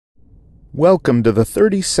Welcome to the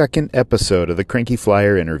 32nd episode of the Cranky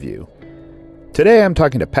Flier interview. Today I'm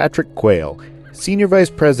talking to Patrick Quayle, Senior Vice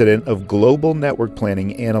President of Global Network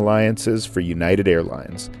Planning and Alliances for United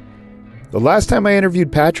Airlines. The last time I interviewed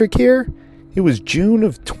Patrick here, it was June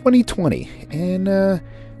of 2020, and I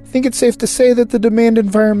think it's safe to say that the demand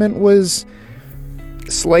environment was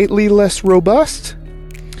slightly less robust.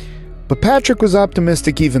 But Patrick was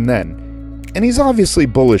optimistic even then, and he's obviously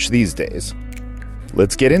bullish these days.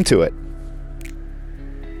 Let's get into it.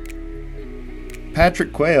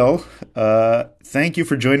 Patrick Quayle, thank you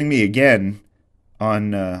for joining me again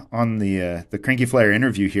on the Cranky Flier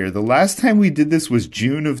interview here. The last time we did this was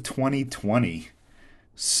June of 2020,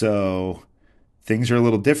 so things are a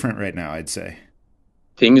little different right now, I'd say.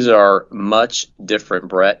 Things are much different,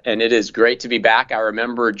 Brett, and it is great to be back. I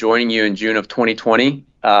remember joining you in June of 2020.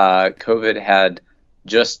 COVID had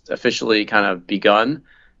just officially kind of begun,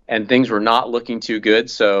 and things were not looking too good.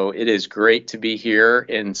 So it is great to be here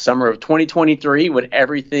in summer of 2023 when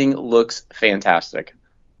everything looks fantastic.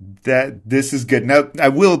 This is good. Now, I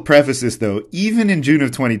will preface this, though. Even in June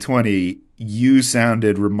of 2020, you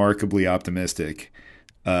sounded remarkably optimistic.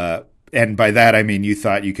 And by that, I mean you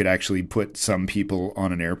thought you could actually put some people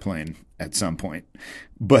on an airplane at some point.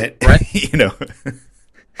 But, Brett,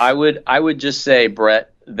 I would just say,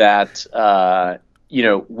 Brett, that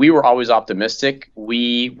we were always optimistic.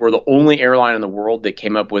 We were the only airline in the world that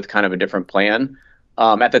came up with kind of a different plan.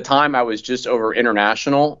 At the time, I was just over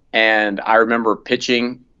international, and I remember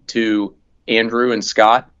pitching to Andrew and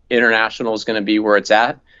Scott, international is going to be where it's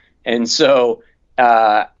at. And so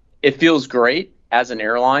it feels great as an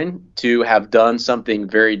airline to have done something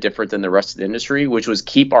very different than the rest of the industry, which was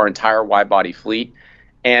keep our entire wide-body fleet.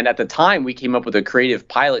 And at the time, we came up with a creative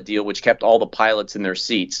pilot deal, which kept all the pilots in their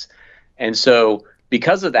seats. And so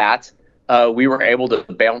because of that, we were able to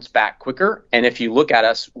bounce back quicker. And if you look at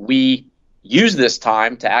us, we use this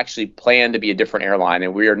time to actually plan to be a different airline.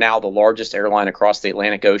 And we are now the largest airline across the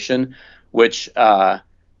Atlantic Ocean, which is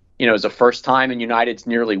the first time in United's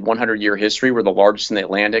nearly 100-year history. We're the largest in the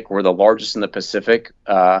Atlantic. We're the largest in the Pacific.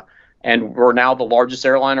 And we're now the largest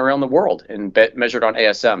airline around the world and measured on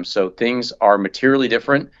ASM. So things are materially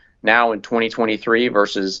different now in 2023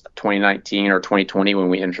 versus 2019 or 2020 when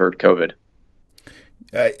we entered COVID.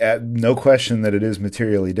 No question that it is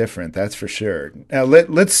materially different. That's for sure. Now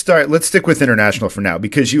let's stick with international for now,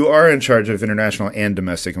 because you are in charge of international and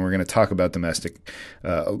domestic, and we're going to talk about domestic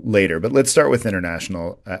later. But let's start with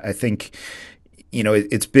international. I think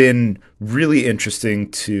it's been really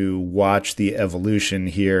interesting to watch the evolution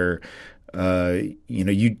here.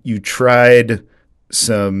 You tried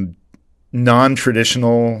some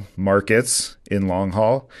non-traditional markets in long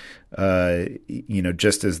haul.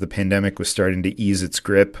 Just as the pandemic was starting to ease its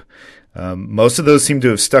grip. Most of those seem to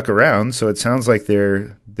have stuck around, so it sounds like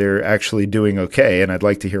they're actually doing okay, and I'd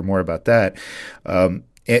like to hear more about that.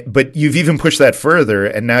 But you've even pushed that further,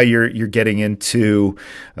 and now you're getting into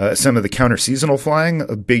some of the counter-seasonal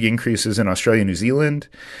flying, big increases in Australia, New Zealand.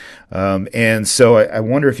 And so I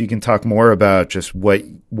wonder if you can talk more about just what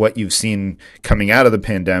you've seen coming out of the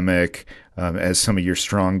pandemic as some of your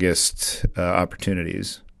strongest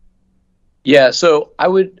opportunities. Yeah, so I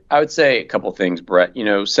would say a couple of things, Brett.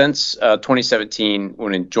 Since 2017,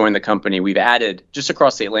 when I joined the company, we've added, just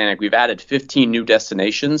across the Atlantic, we've added 15 new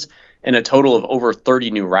destinations and a total of over 30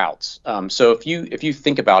 new routes. So if you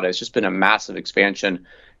think about it, it's just been a massive expansion,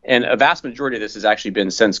 and a vast majority of this has actually been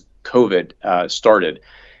since COVID started.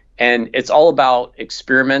 And it's all about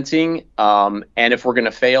experimenting, and if we're going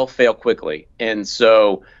to fail quickly. And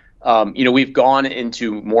so we've gone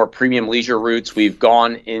into more premium leisure routes. We've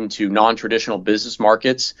gone into non-traditional business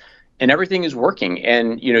markets, and everything is working.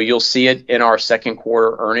 And, you'll see it in our second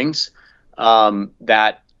quarter earnings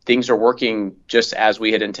that things are working just as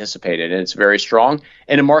we had anticipated. And it's very strong.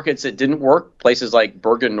 And in markets that didn't work, places like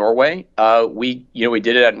Bergen, Norway, we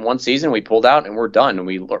did it in one season. We pulled out and we're done. And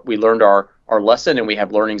we learned our lesson, and we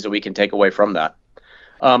have learnings that we can take away from that.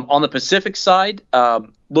 On the Pacific side,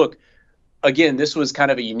 look, again, this was kind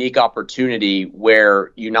of a unique opportunity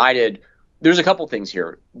where United, there's a couple things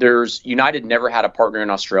here. United never had a partner in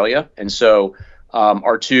Australia. And so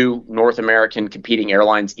our two North American competing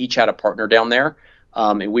airlines each had a partner down there.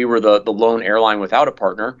 And we were the lone airline without a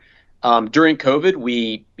partner. During COVID,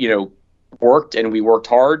 we, worked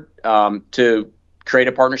hard to create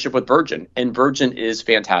a partnership with Virgin. And Virgin is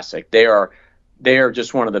fantastic. They are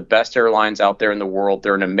just one of the best airlines out there in the world.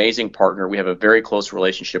 They're an amazing partner. We have a very close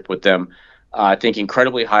relationship with them. I think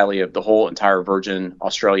incredibly highly of the whole entire Virgin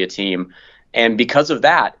Australia team. And because of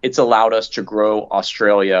that, it's allowed us to grow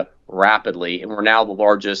Australia rapidly. And we're now the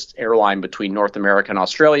largest airline between North America and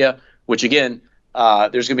Australia, which again,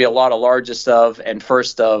 there's going to be a lot of largest of and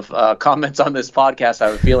first of comments on this podcast, I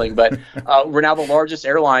have a feeling. But we're now the largest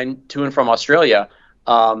airline to and from Australia.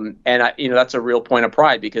 That's a real point of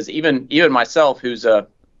pride, because even myself, who's a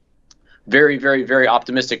very, very, very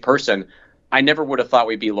optimistic person, I never would have thought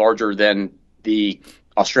we'd be larger than the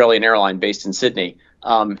Australian airline based in Sydney.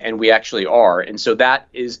 And we actually are. And so that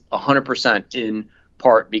is 100% in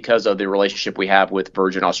part because of the relationship we have with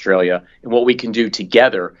Virgin Australia and what we can do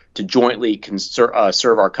together to jointly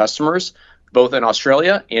serve our customers, both in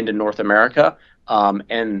Australia and in North America.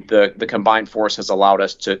 And the combined force has allowed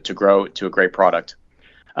us to grow to a great product.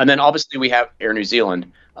 And then obviously we have Air New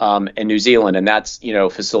Zealand and New Zealand, and that's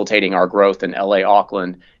facilitating our growth in LA,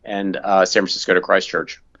 Auckland, and San Francisco to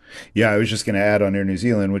Christchurch. Yeah, I was just going to add on Air New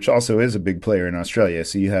Zealand, which also is a big player in Australia.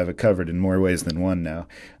 So you have it covered in more ways than one now.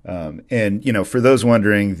 For those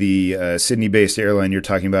wondering, the Sydney-based airline you're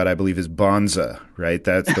talking about, I believe, is Bonza, right?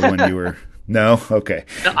 That's the one you were. No, okay.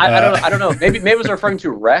 No, I don't know. Maybe it was referring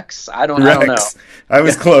to Rex. I don't know. I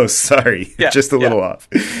was close. Sorry, just a little off.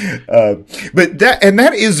 But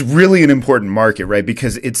that is really an important market, right?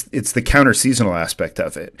 Because it's the counter seasonal aspect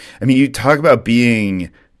of it. I mean, you talk about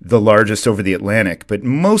being the largest over the Atlantic, but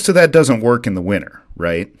most of that doesn't work in the winter,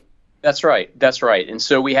 right? That's right. And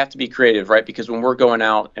so we have to be creative, right? Because when we're going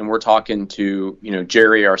out and we're talking to,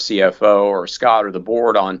 Jerry, our CFO, or Scott, or the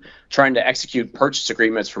board on trying to execute purchase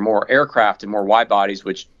agreements for more aircraft and more wide bodies,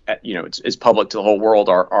 which, it's public to the whole world,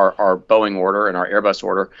 our Boeing order and our Airbus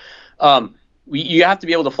order, you have to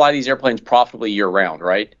be able to fly these airplanes profitably year round,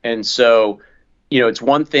 right? And so, it's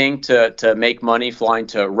one thing to make money flying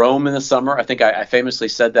to Rome in the summer. I think I famously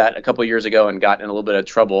said that a couple of years ago and got in a little bit of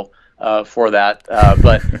trouble for that.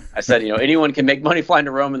 But I said, anyone can make money flying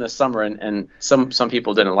to Rome in the summer, and some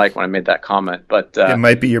people didn't like when I made that comment. But it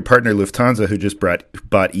might be your partner Lufthansa who just bought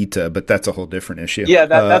ITA, but that's a whole different issue. Yeah,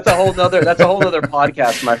 that's a whole other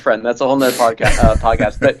podcast, my friend. That's a whole other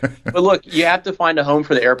podcast. But look, you have to find a home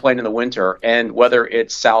for the airplane in the winter, and whether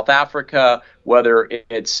it's South Africa, whether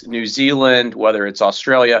it's New Zealand, whether it's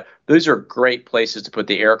Australia, those are great places to put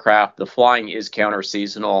the aircraft. The flying is counter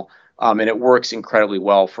seasonal. And it works incredibly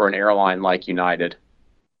well for an airline like United.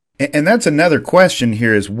 And that's another question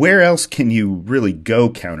here: is where else can you really go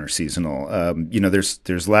counter seasonal?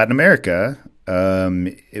 There's Latin America.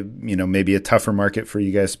 Maybe a tougher market for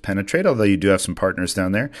you guys to penetrate, although you do have some partners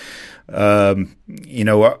down there.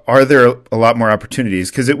 Are there a lot more opportunities?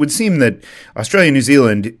 Because it would seem that Australia and New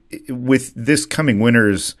Zealand, with this coming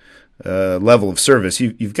winter's level of service,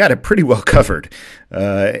 you've got it pretty well covered.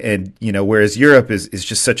 Whereas Europe is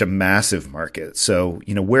just such a massive market. So,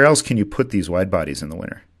 where else can you put these wide bodies in the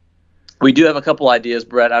winter? We do have a couple ideas,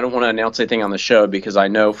 Brett. I don't want to announce anything on the show because I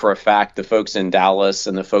know for a fact the folks in Dallas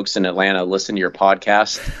and the folks in Atlanta listen to your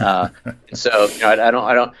podcast. So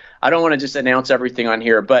I don't want to just announce everything on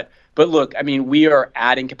here. But look, I mean, we are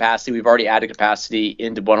adding capacity. We've already added capacity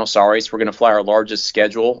into Buenos Aires. We're going to fly our largest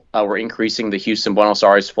schedule. We're increasing the Houston-Buenos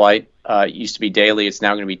Aires flight. It used to be daily. It's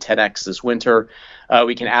now going to be 10x this winter.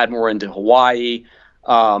 We can add more into Hawaii.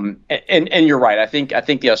 And you're right. I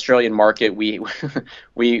think the Australian market, we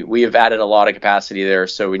have added a lot of capacity there,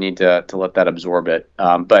 so we need to let that absorb it.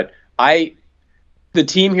 But the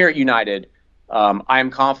team here at United, I am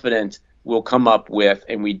confident we'll come up with,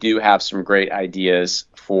 and we do have some great ideas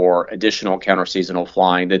for additional counter-seasonal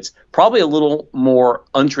flying that's probably a little more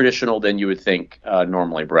untraditional than you would think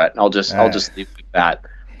normally, Brett. And I'll just leave it at that.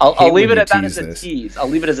 I'll leave it at that as a tease. I'll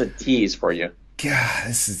leave it as a tease for you. God,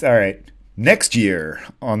 this is all right. Next year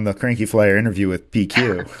on the Cranky Flier interview with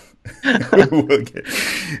PQ.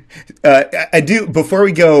 I do. Before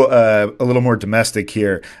we go a little more domestic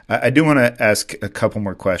here, I do want to ask a couple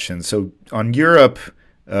more questions. So on Europe,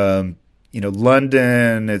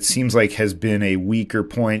 London, it seems like has been a weaker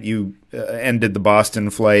point. You ended the Boston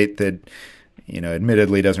flight that,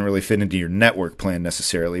 admittedly doesn't really fit into your network plan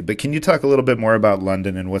necessarily. But can you talk a little bit more about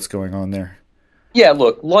London and what's going on there? Yeah,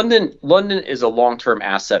 look, London is a long-term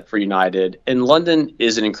asset for United, and London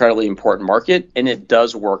is an incredibly important market, and it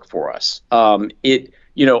does work for us. I'll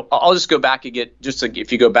just go back again,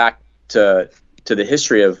 if you go back to the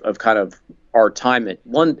history of kind of our time at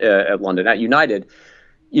London at United,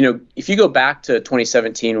 if you go back to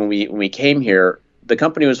 2017 when we came here, the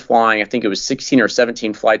company was flying, I think it was 16 or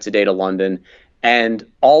 17 flights a day to London, and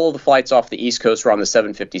all of the flights off the East Coast were on the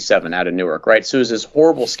 757 out of Newark, right? So it was this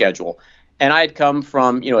horrible schedule. And I had come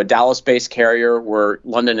from, a Dallas-based carrier where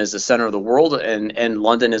London is the center of the world, and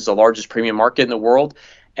London is the largest premium market in the world.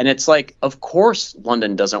 And it's like, of course,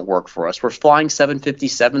 London doesn't work for us. We're flying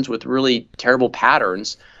 757s with really terrible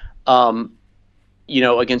patterns, against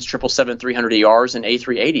 777-300ERs and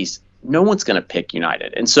A380s. no one's going to pick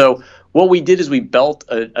United. And so what we did is we built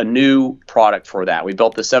a new product for that. We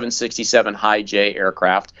built the 767 High J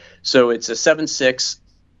aircraft. So it's a 7.6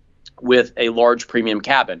 with a large premium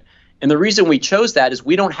cabin. And the reason we chose that is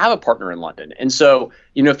we don't have a partner in London. And so,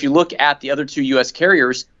 if you look at the other two US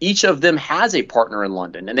carriers, each of them has a partner in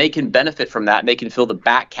London, and they can benefit from that, and they can fill the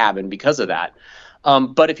back cabin because of that.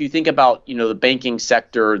 But if you think about, the banking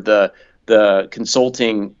sector, the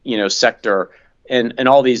consulting, sector, and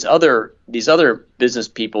all these other business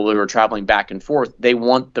people who are traveling back and forth, they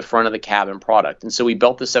want the front of the cabin product. And so we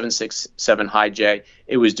built the 767 High J.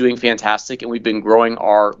 It was doing fantastic, and we've been growing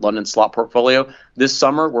our London slot portfolio. This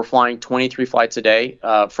summer, we're flying 23 flights a day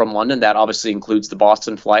from London. That obviously includes the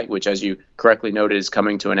Boston flight, which, as you correctly noted, is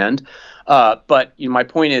coming to an end. But my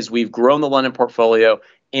point is, we've grown the London portfolio,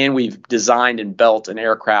 and we've designed and built an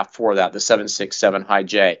aircraft for that, the 767 High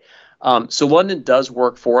J. So London does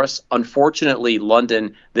work for us. Unfortunately,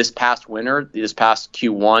 London this past winter, this past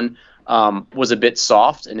Q1, was a bit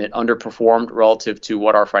soft, and it underperformed relative to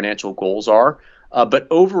what our financial goals are. But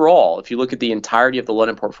overall, if you look at the entirety of the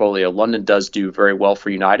London portfolio, London does do very well for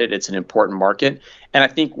United. It's an important market. And I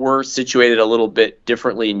think we're situated a little bit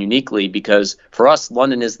differently and uniquely because for us,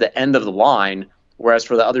 London is the end of the line, whereas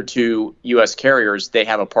for the other two U.S. carriers, they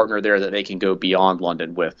have a partner there that they can go beyond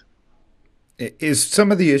London with. Is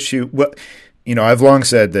some of the issue, well, I've long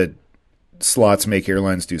said that slots make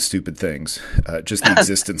airlines do stupid things, just the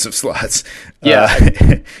existence of slots.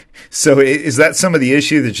 Yeah. So is that some of the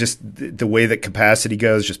issue, that just the way that capacity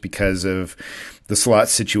goes, just because of the slot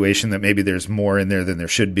situation, that maybe there's more in there than there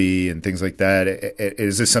should be and things like that?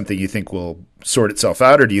 Is this something you think will sort itself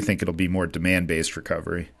out, or do you think it'll be more demand-based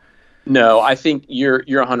recovery? No, I think you're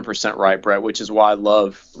 100% right, Brett, which is why I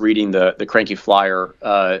love reading the Cranky Flier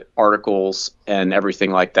articles and everything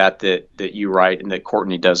like that you write and that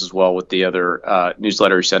Courtney does as well with the other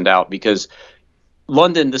newsletter you send out. Because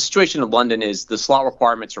London, the situation of London is the slot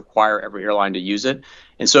requirements require every airline to use it.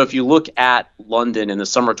 And so if you look at London in the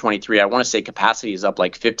summer of 23, I want to say capacity is up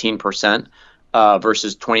like 15%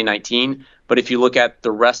 versus 2019. But if you look at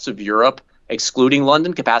the rest of Europe, excluding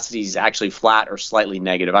London, capacity is actually flat or slightly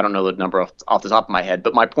negative. I don't know the number off the top of my head,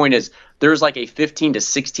 but my point is there's like a 15 to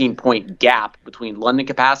 16 point gap between London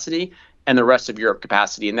capacity and the rest of Europe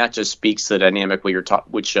capacity, and that just speaks to the dynamic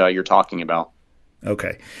which you're talking about.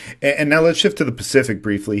 Okay. And now let's shift to the Pacific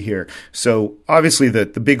briefly here. So obviously the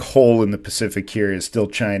big hole in the Pacific here is still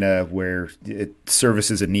China, where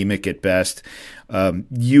service is anemic at best.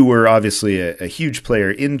 You were obviously a huge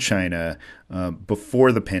player in China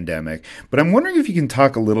before the pandemic, but I'm wondering if you can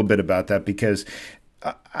talk a little bit about that, because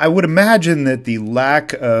I would imagine that the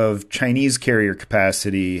lack of Chinese carrier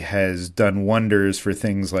capacity has done wonders for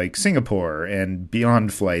things like Singapore and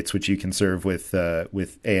beyond flights, which you can serve with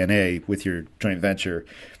ANA, with your joint venture,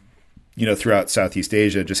 throughout Southeast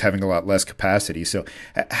Asia, just having a lot less capacity. So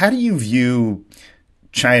how do you view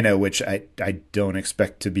China, which I don't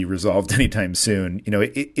expect to be resolved anytime soon?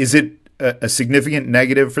 Is it a significant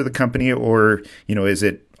negative for the company, or, is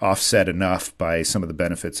it offset enough by some of the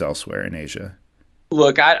benefits elsewhere in Asia?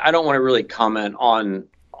 Look, I don't want to really comment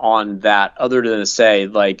on that other than to say,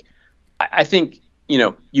 like, I think,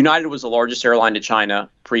 United was the largest airline to China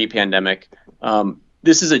pre-pandemic.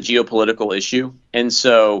 This is a geopolitical issue. And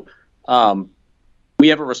so we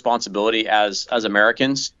have a responsibility as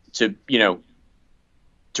Americans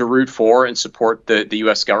to root for and support the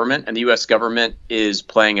U.S. government. And the U.S. government is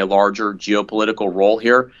playing a larger geopolitical role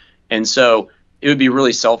here. And so it would be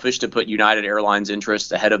really selfish to put United Airlines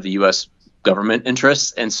interests ahead of the U.S. government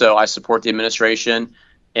interests. And so I support the administration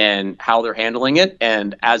and how they're handling it.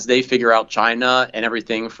 And as they figure out China and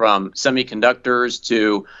everything from semiconductors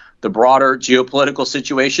to the broader geopolitical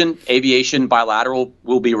situation, aviation bilateral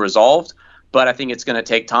will be resolved. But I think it's going to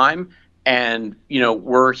take time. And,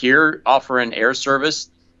 we're here offering air service,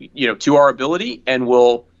 to our ability, and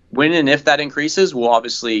we'll when and if that increases, we'll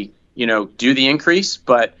obviously, do the increase.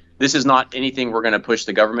 But this is not anything we're going to push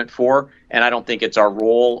the government for, and I don't think it's our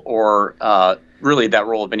role or really that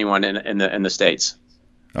role of anyone in the States.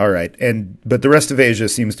 All right, but the rest of Asia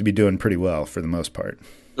seems to be doing pretty well for the most part.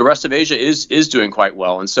 The rest of Asia is doing quite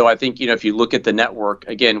well, and so I think if you look at the network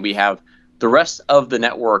again, we have the rest of the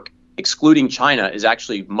network, excluding China, is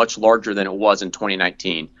actually much larger than it was in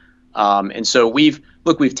 2019, and so we've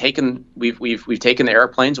taken the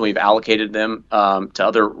airplanes and we've allocated them to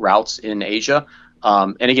other routes in Asia.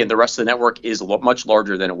 And again, the rest of the network is much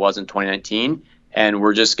larger than it was in 2019, and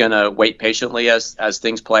we're just going to wait patiently as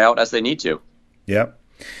things play out as they need to. Yep.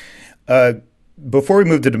 Before we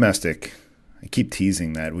move to domestic, I keep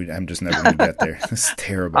teasing that. I'm just never going to get there. This is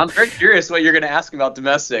terrible. I'm very curious what you're going to ask about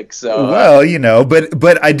domestic. So, Well,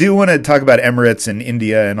 but I do want to talk about Emirates and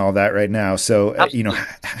India and all that right now. So, absolutely.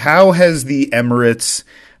 how has the Emirates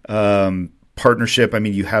partnership? I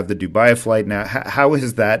mean, you have the Dubai flight now. How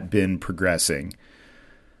has that been progressing?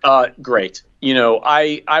 Great.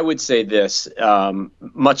 I would say this,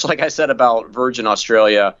 much like I said about Virgin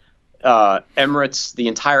Australia, Emirates, the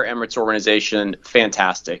entire Emirates organization,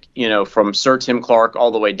 fantastic. From Sir Tim Clark all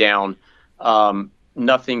the way down,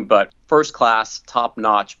 nothing but first class, top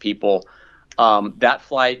notch people. That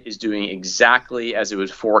flight is doing exactly as it was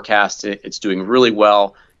forecasted. It's doing really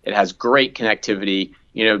well. It has great connectivity.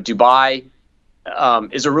 Dubai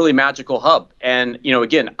is a really magical hub. And,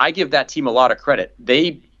 again, I give that team a lot of credit.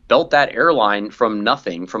 They built that airline from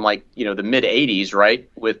nothing, from the mid 80s, right?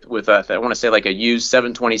 With I want to say like a used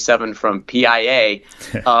 727 from PIA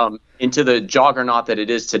into the juggernaut that it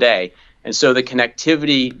is today. And so the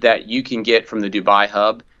connectivity that you can get from the Dubai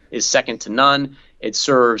hub is second to none. It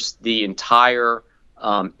serves the entire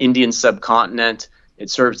Indian subcontinent. It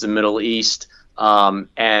serves the Middle East,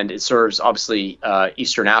 and it serves obviously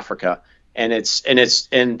Eastern Africa. And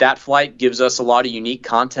that flight gives us a lot of unique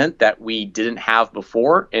content that we didn't have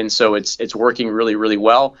before, and so it's working really, really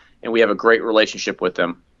well, and we have a great relationship with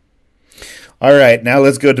them. All right, now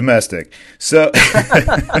let's go domestic. So,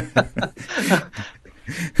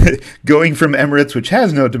 going from Emirates, which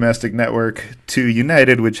has no domestic network, to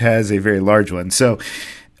United, which has a very large one. So,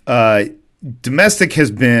 domestic has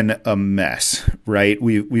been a mess, right?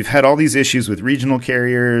 We've had all these issues with regional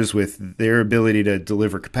carriers, with their ability to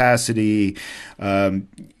deliver capacity.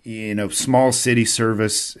 Small city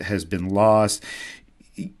service has been lost.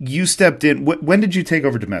 You stepped in. When did you take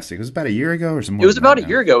over domestic? It was about a year ago, or something. It was about a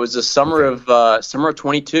year ago. It was the summer of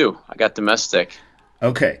 22. I got domestic.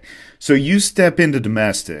 Okay, so you step into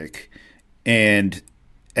domestic, and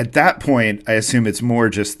at that point, I assume it's more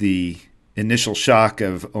just the initial shock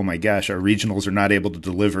of, oh my gosh, our regionals are not able to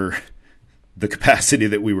deliver the capacity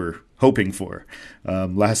that we were hoping for.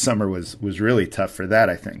 Last summer was really tough for that,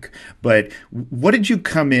 I think. But what did you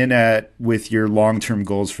come in at with your long-term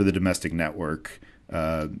goals for the domestic network,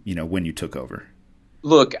 when you took over?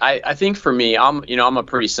 Look, I think for me, I'm a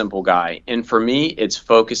pretty simple guy. And for me, it's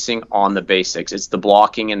focusing on the basics. It's the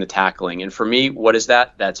blocking and the tackling. And for me, what is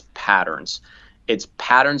that? That's patterns. It's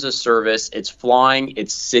patterns of service. It's flying.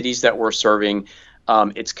 It's cities that we're serving.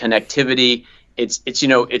 It's connectivity.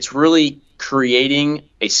 It's really creating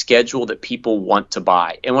a schedule that people want to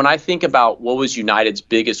buy. And when I think about what was United's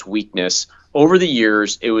biggest weakness over the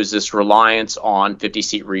years, it was this reliance on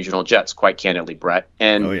 50-seat regional jets. Quite candidly, Brett.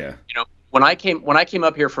 And oh yeah, when I came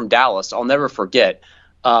up here from Dallas, I'll never forget.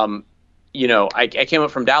 I came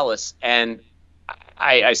up from Dallas and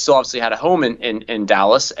I still obviously had a home in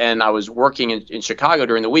Dallas, and I was working in Chicago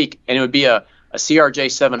during the week, and it would be a CRJ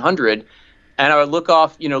 700, and I would look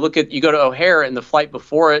you go to O'Hare, and the flight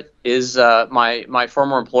before it is my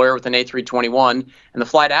former employer with an A321, and the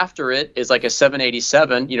flight after it is like a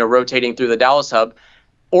 787, rotating through the Dallas hub,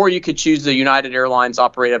 or you could choose the United Airlines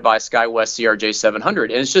operated by SkyWest CRJ 700,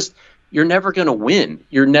 and it's just, you're never going to win.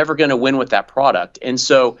 You're never going to win with that product. And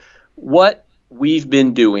so what we've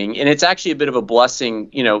been doing, and it's actually a bit of a blessing,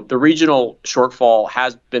 the regional shortfall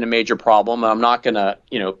has been a major problem. And I'm not going to,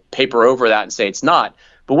 paper over that and say it's not.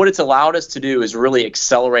 But what it's allowed us to do is really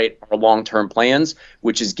accelerate our long-term plans,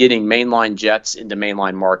 which is getting mainline jets into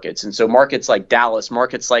mainline markets. And so markets like Dallas,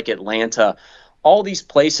 markets like Atlanta, all these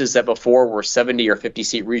places that before were 70 or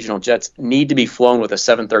 50-seat regional jets need to be flown with a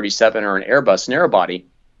 737 or an Airbus narrowbody.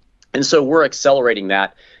 And so we're accelerating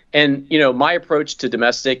that. And, my approach to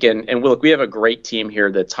domestic, and look, we have a great team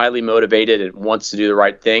here that's highly motivated and wants to do the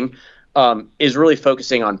right thing, is really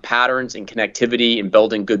focusing on patterns and connectivity and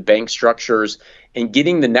building good bank structures and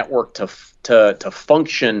getting the network to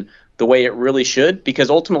function the way it really should, because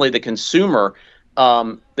ultimately the consumer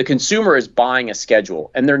is buying a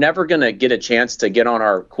schedule, and they're never going to get a chance to get on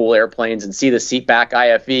our cool airplanes and see the seatback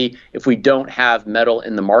IFE if we don't have metal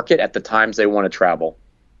in the market at the times they want to travel.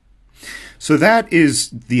 So that is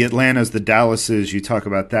the Atlantas, the Dallases. You talk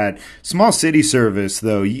about that. Small city service,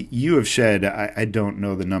 though, you have shed, I don't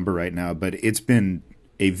know the number right now, but it's been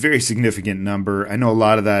a very significant number. I know a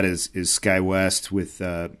lot of that is SkyWest with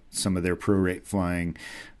some of their pro-rate flying.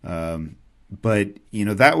 But,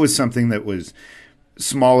 that was something that was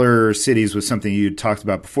smaller cities, was something you talked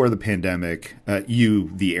about before the pandemic,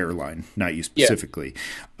 the airline, not you specifically,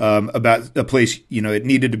 about a place, it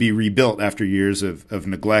needed to be rebuilt after years of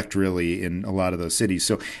neglect, really, in a lot of those cities.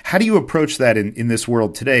 So how do you approach that in this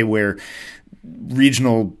world today where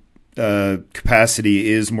regional capacity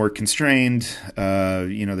is more constrained.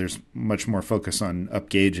 There's much more focus on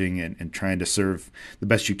upgauging and trying to serve the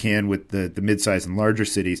best you can with the mid-sized and larger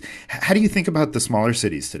cities. How do you think about the smaller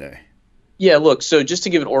cities today? Yeah, look, so just to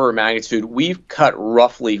give an order of magnitude, we've cut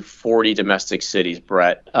roughly 40 domestic cities,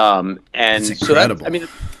 Brett. That's And so incredible.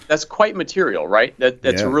 that's quite material, right? That's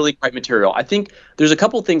Yeah. really quite material. I think there's a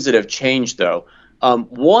couple things that have changed, though.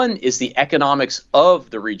 One is the economics of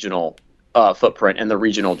the regional footprint and the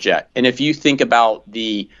regional jet. And if you think about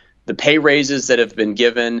the pay raises that have been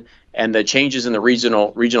given and the changes in the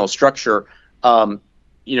regional structure,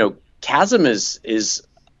 chasm is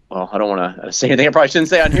well, I don't want to say anything I probably shouldn't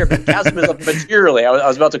say on here, but chasm is up materially. I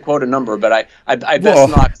was about to quote a number, but I best Well,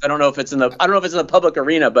 not. 'Cause I don't know if it's in the public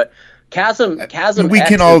arena, but chasm we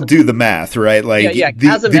can X all is, do the math, right? Like yeah,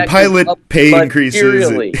 chasm the X is pilot up pay increases.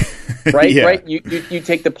 materially, right? Yeah. Right. You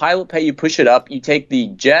take the pilot pay, you push it up. You take the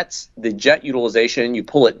jet utilization, you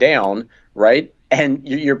pull it down, right? And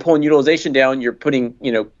you're pulling utilization down. You're putting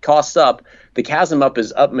costs up. The chasm up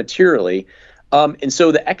is up materially. And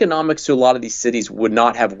so the economics to a lot of these cities would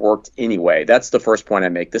not have worked anyway. That's the first point I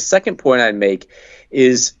make. The second point I make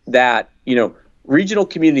is that, regional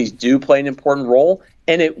communities do play an important role,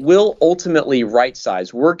 and it will ultimately right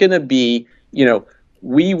size. We're going to be,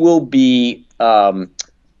 we will be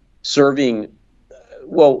serving.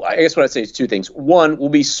 Well, I guess what I'd say is two things. One, we'll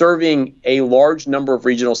be serving a large number of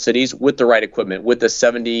regional cities with the right equipment, with the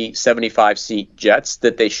 70, 75 seat jets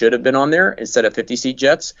that they should have been on there instead of 50 seat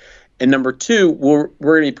jets. And number two, we're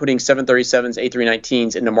going to be putting 737s,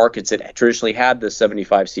 A319s into markets that traditionally had the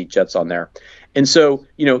 75 seat jets on there. And so,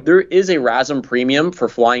 there is a RASM premium for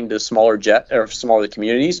flying to smaller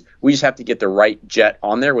communities. We just have to get the right jet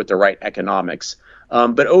on there with the right economics.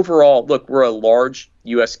 But overall, look, we're a large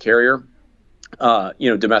U.S. carrier.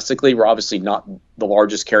 Domestically, we're obviously not the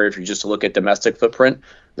largest carrier if you just look at domestic footprint.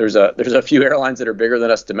 There's a few airlines that are bigger than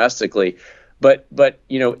us domestically. But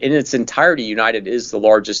in its entirety, United is the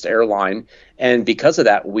largest airline, and because of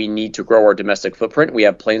that, we need to grow our domestic footprint. We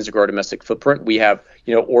have plans to grow our domestic footprint. We have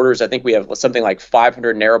orders. I think we have something like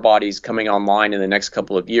 500 narrow bodies coming online in the next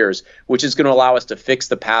couple of years, which is going to allow us to fix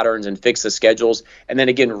the patterns and fix the schedules, and then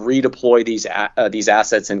again redeploy these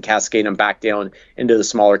assets and cascade them back down into the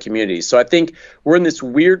smaller communities. So I think we're in this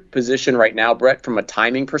weird position right now, Brett, from a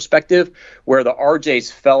timing perspective, where the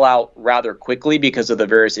RJs fell out rather quickly because of the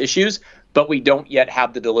various issues, but we don't yet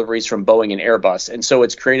have the deliveries from Boeing and Airbus. And so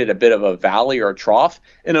it's created a bit of a valley or a trough.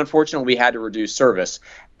 And unfortunately, we had to reduce service.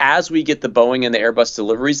 As we get the Boeing and the Airbus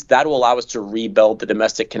deliveries, that will allow us to rebuild the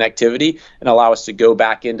domestic connectivity and allow us to go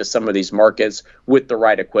back into some of these markets with the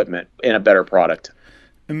right equipment and a better product.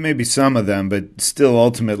 Maybe some of them, but still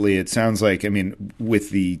ultimately it sounds like,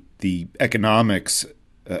 with the economics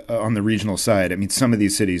on the regional side, some of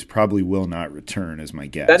these cities probably will not return, is my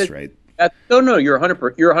guess, right? No, you're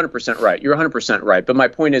 100% right. You're 100% right. But my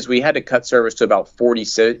point is, we had to cut service to about 40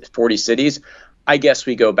 cities. I guess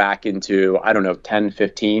we go back into, 10,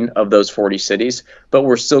 15 of those 40 cities, but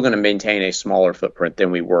we're still going to maintain a smaller footprint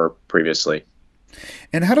than we were previously.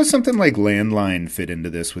 And how does something like landline fit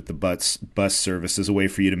into this with the bus service as a way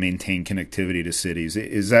for you to maintain connectivity to cities?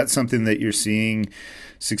 Is that something that you're seeing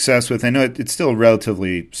success with? I know it's still a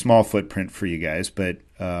relatively small footprint for you guys, but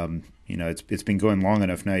it's been going long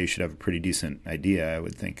enough now. You should have a pretty decent idea, I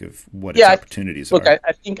would think, of what its opportunities are. Look,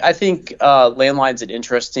 I think landline's an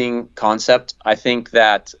interesting concept. I think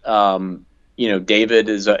that David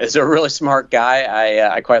is a really smart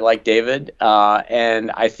guy. I quite like David,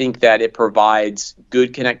 and I think that it provides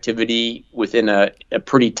good connectivity within a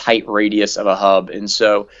pretty tight radius of a hub. And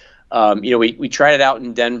so, we tried it out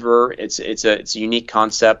in Denver. It's a unique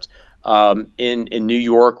concept. In New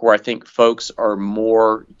York, where I think folks are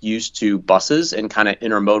more used to buses and kind of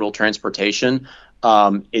intermodal transportation,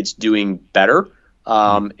 it's doing better.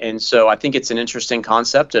 And so I think it's an interesting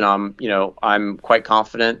concept, and I'm quite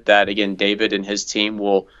confident that, again, David and his team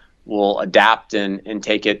will adapt and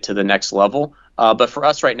take it to the next level. But for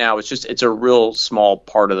us right now, it's a real small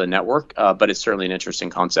part of the network, but it's certainly an interesting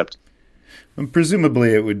concept. And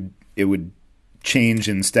presumably, it would change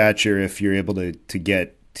in stature if you're able to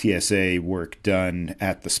get TSA work done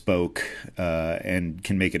at the spoke and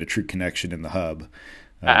can make it a true connection in the hub,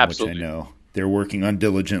 which I know they're working on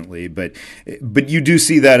diligently. But you do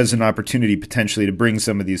see that as an opportunity potentially to bring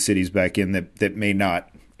some of these cities back in that may not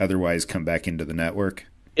otherwise come back into the network.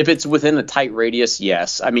 If it's within a tight radius,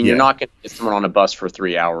 yes. You're not going to get someone on a bus for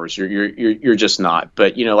 3 hours. You're just not.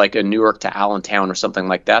 But like a Newark to Allentown or something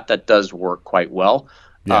like that does work quite well.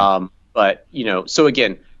 Yeah. So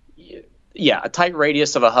again, yeah, a tight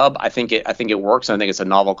radius of a hub, I think it works. I think it's a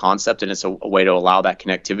novel concept, and it's a way to allow that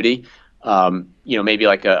connectivity. Maybe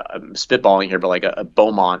like I'm spitballing here, but like a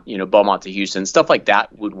Beaumont, Beaumont to Houston, stuff like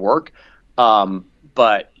that would work.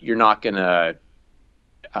 But you're not gonna,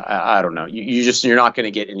 I don't know, you're not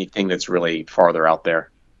gonna get anything that's really farther out there.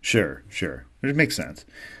 Sure, sure. It makes sense.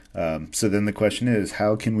 So then the question is,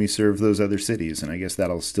 how can we serve those other cities? And I guess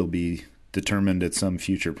that'll still be determined at some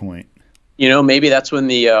future point. Maybe that's when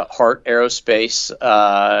the Hart Aerospace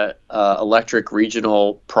electric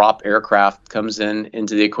regional prop aircraft comes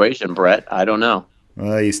into the equation, Brett. I don't know.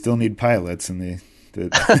 Well, you still need pilots, and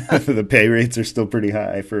the pay rates are still pretty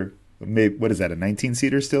high for maybe, what is that, a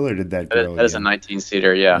 19-seater still, or did that grow That is a again?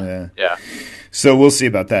 19-seater, yeah. Yeah. Yeah. So we'll see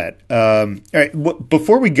about that. All right.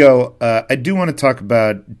 Before we go, I do want to talk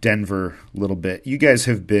about Denver a little bit. You guys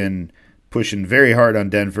have been pushing very hard on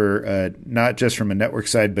Denver, not just from a network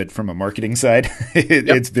side, but from a marketing side.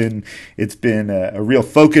 Yep. It's been a real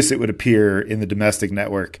focus, it would appear, in the domestic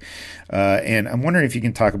network. And I'm wondering if you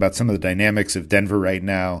can talk about some of the dynamics of Denver right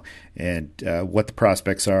now and what the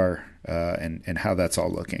prospects are and how that's all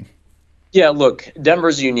looking. Yeah, look,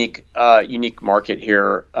 Denver's a unique market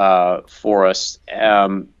here for us.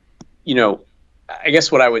 You know, I guess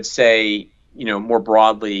what I would say, more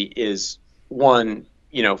broadly is one,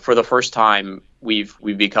 for the first time we've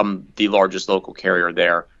become the largest local carrier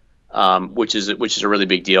there, which is a really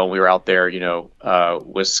big deal. We were out there,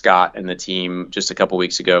 with Scott and the team just a couple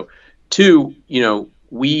weeks ago. Two,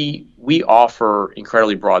 we offer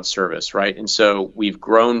incredibly broad service, right? And so we've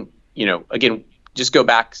grown. Again, just go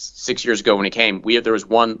back 6 years ago when it came. There was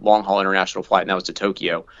one long haul international flight, and that was to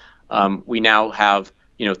Tokyo. We now have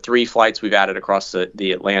three flights we've added across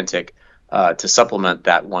the Atlantic to supplement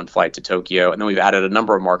that one flight to Tokyo, and then we've added a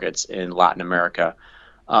number of markets in Latin America.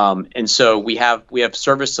 And so we have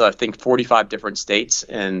service to, I think, 45 different states,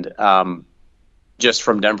 and just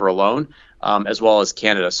from Denver alone, as well as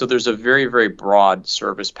Canada. So there's a very, very broad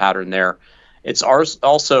service pattern there. It's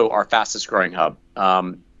also our fastest growing hub.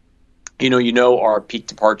 Our peak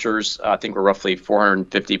departures, I think we're roughly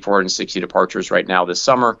 450, 460 departures right now this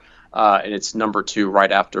summer. And it's number two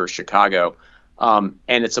right after Chicago. And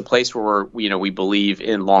it's a place where we believe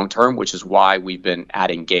in long term, which is why we've been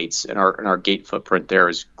adding gates, and our gate footprint there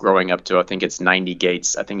is growing up to, I think it's 90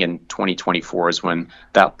 gates. I think in 2024 is when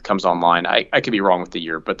that comes online. I could be wrong with the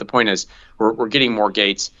year, but the point is we're getting more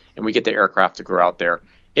gates, and we get the aircraft to grow out there.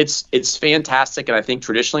 It's fantastic, and I think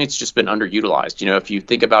traditionally it's just been underutilized. If you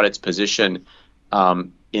think about its position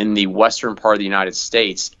in the western part of the United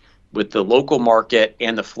States, with the local market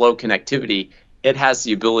and the flow connectivity, it has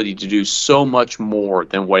the ability to do so much more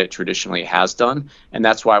than what it traditionally has done, and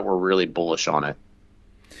that's why we're really bullish on it.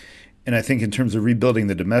 And I think in terms of rebuilding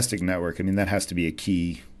the domestic network, I mean, that has to be a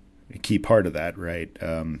key part of that, right?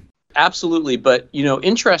 Absolutely, but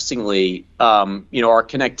interestingly, our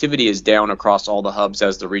connectivity is down across all the hubs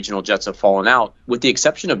as the regional jets have fallen out, with the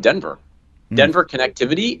exception of Denver. Denver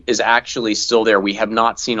connectivity is actually still there. We have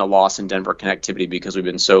not seen a loss in Denver connectivity because we've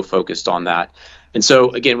been so focused on that. And so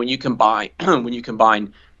again, when you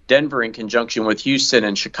combine Denver in conjunction with Houston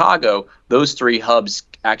and Chicago, those three hubs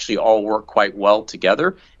actually all work quite well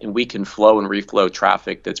together, and we can flow and reflow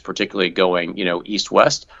traffic that's particularly going,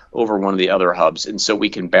 east-west over one of the other hubs, and so we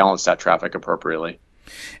can balance that traffic appropriately.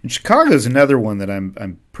 And Chicago is another one that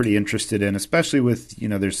I'm pretty interested in, especially with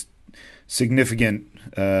there's significant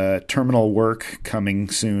terminal work coming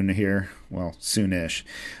soon here. Well, soonish.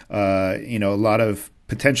 A lot of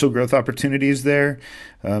potential growth opportunities there.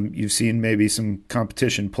 You've seen maybe some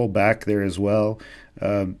competition pull back there as well.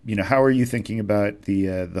 How are you thinking about the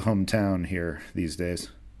hometown here these days?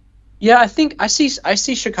 Yeah, I think I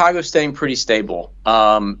see Chicago staying pretty stable.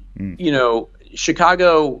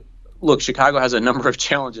 Chicago. Look, Chicago has a number of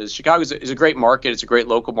challenges. Chicago is a great market. It's a great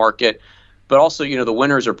local market, but also the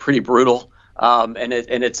winters are pretty brutal, and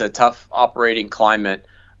it's a tough operating climate.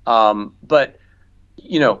 But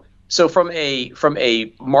so from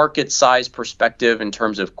a market size perspective in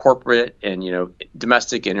terms of corporate and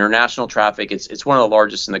domestic and international traffic, it's one of the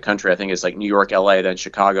largest in the country. I think it's like New York, LA, then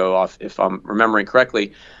Chicago, if I'm remembering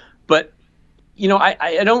correctly. But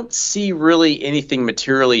I don't see really anything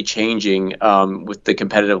materially changing with the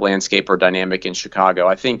competitive landscape or dynamic in Chicago.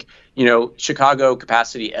 I think Chicago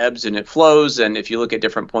capacity ebbs and it flows, and if you look at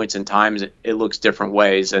different points in times, it looks different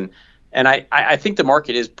ways. And I think the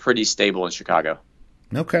market is pretty stable in Chicago.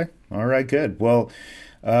 Okay. All right, good. Well,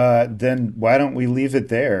 then why don't we leave it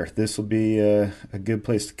there? This will be a good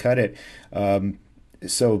place to cut it.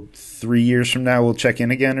 So 3 years from now, we'll check in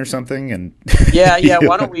again or something. And Yeah.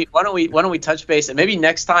 Why don't we touch base, and maybe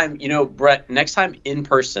next time, Brett, next time in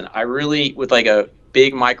person, I really, with like a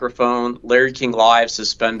big microphone, Larry King Live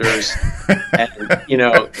suspenders, and you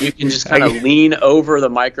can just kind of lean over the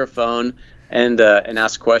microphone and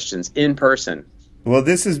ask questions in person. Well,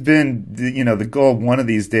 this has been, the goal one of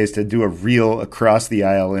these days to do a real across the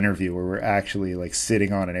aisle interview where we're actually like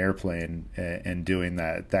sitting on an airplane and doing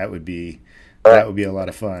that. That would be a lot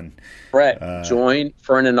of fun. Brett, join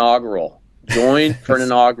for an inaugural. Join for an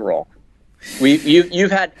inaugural.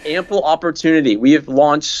 You've had ample opportunity. We have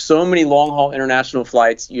launched so many long haul international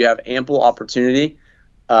flights. You have ample opportunity.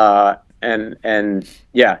 And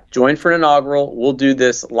yeah, join for an inaugural. We'll do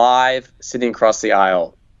this live, sitting across the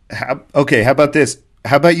aisle. How about this?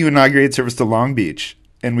 How about you inaugurate service to Long Beach,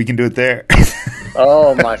 and we can do it there?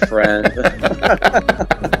 Oh, my friend.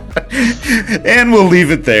 And we'll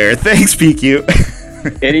leave it there. Thanks,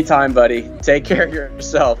 PQ. Anytime, buddy. Take care of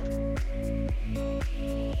yourself.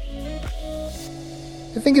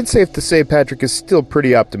 I think it's safe to say Patrick is still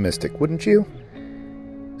pretty optimistic, wouldn't you?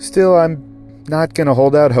 Still, I'm not going to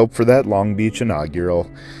hold out hope for that Long Beach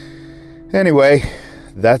inaugural. Anyway,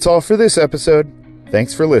 that's all for this episode.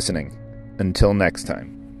 Thanks for listening. Until next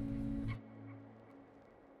time.